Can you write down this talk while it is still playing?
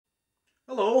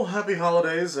Hello, happy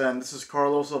holidays, and this is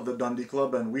Carlos of the Dundee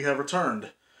Club, and we have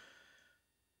returned.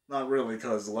 Not really,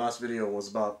 because the last video was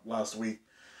about last week.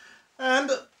 And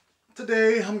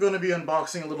today I'm going to be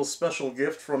unboxing a little special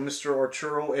gift from Mr.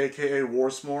 Arturo, aka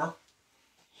Warsmore.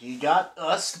 He got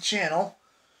us, the channel,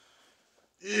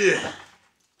 an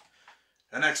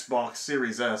Xbox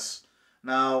Series S.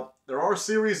 Now, there are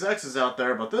Series X's out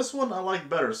there, but this one I like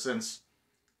better since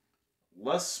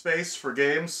less space for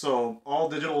games, so all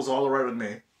digital is all right with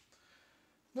me.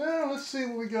 Now, let's see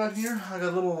what we got here. I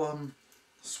got a little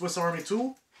Swiss Army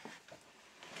tool.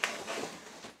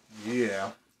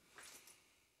 Yeah.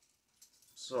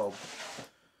 So,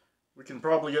 we can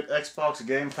probably get Xbox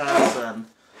Game Pass, and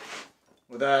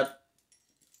with that,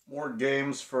 more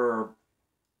games for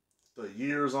the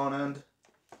years on end.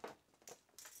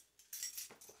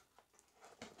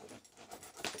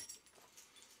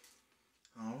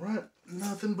 Alright,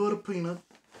 nothing but a peanut.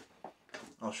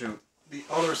 Oh shoot, the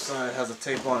other side has a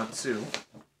tape on it too.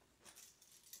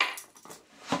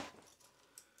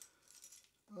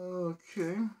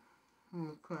 Okay.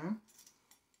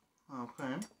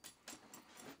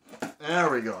 There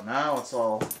we go, now it's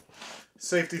all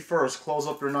safety first. Close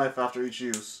up your knife after each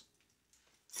use.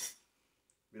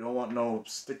 We don't want no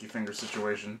sticky finger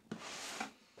situation.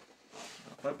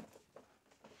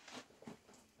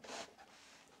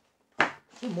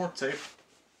 Some more tape.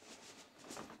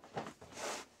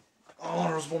 Oh,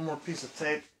 there's one more piece of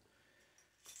tape.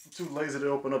 I'm too lazy to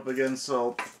open up again,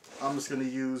 so I'm just going to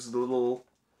use the little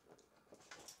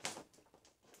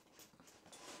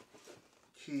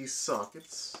key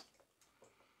sockets.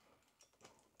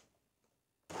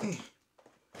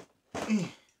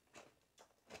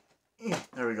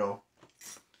 There we go.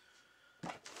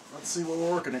 Let's see what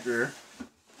we're working at here.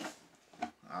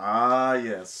 Ah,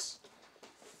 yes.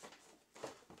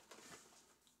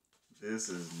 This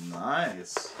is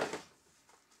nice.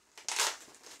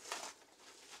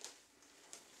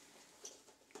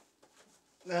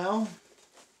 Now,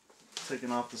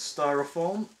 taking off the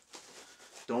styrofoam.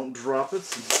 Don't drop it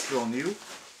since it's still new.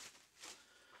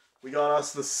 We got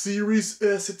us the Series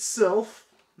S itself.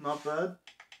 Not bad.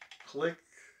 Click.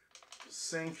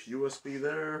 Sync. USB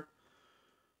there.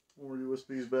 More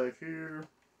USBs back here.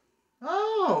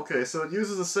 Oh, okay. So it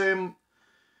uses the same...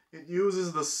 It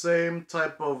uses the same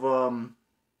type of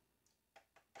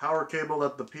power cable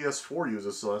that the PS4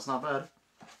 uses, so that's not bad.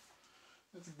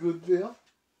 That's a good deal.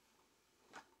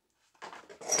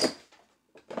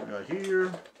 We got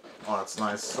here. Oh, that's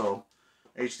nice. So,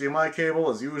 HDMI cable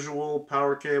as usual,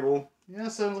 power cable. Yeah,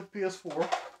 sounds like PS4 or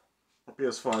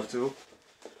PS5 too.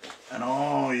 And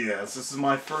oh yes, this is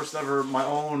my first ever, my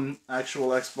own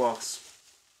actual Xbox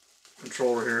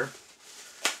controller here.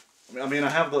 I mean, I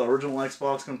have the original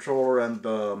Xbox controller and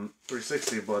the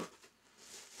 360, but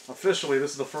officially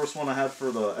this is the first one I had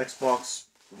for the Xbox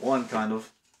One, kind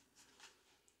of.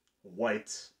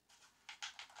 White.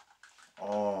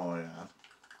 Oh, yeah.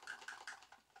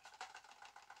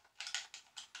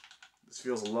 This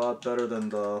feels a lot better than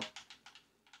the...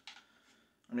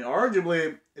 I mean,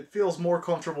 arguably, it feels more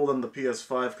comfortable than the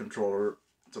PS5 controller.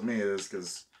 To me it is,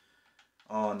 because...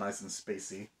 Oh, nice and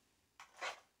spacey.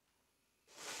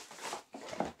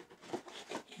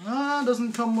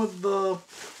 Doesn't come with the...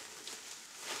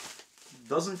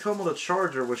 Doesn't come with a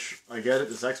charger, which I get it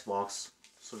is Xbox.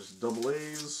 So just double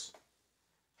A's.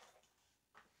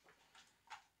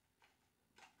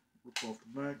 Rip off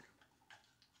the back.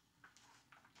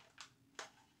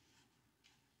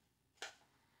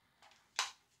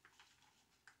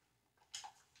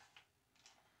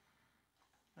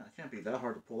 It can't be that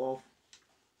hard to pull off.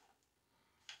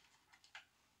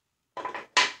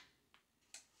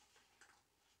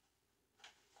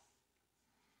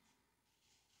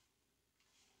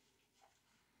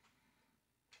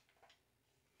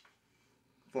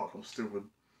 Fuck, I'm stupid.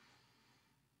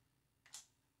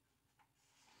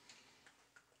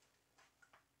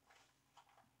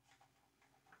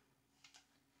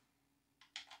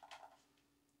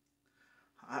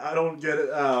 I don't get it.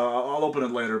 I'll open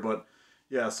it later, but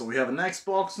yeah, so we have an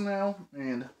Xbox now,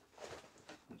 and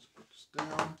let's put this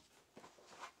down.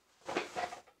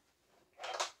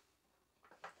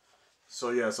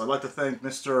 So yes, I'd like to thank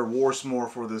Mr. Warsmore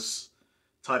for this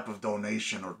type of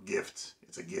donation or gift.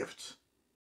 It's a gift.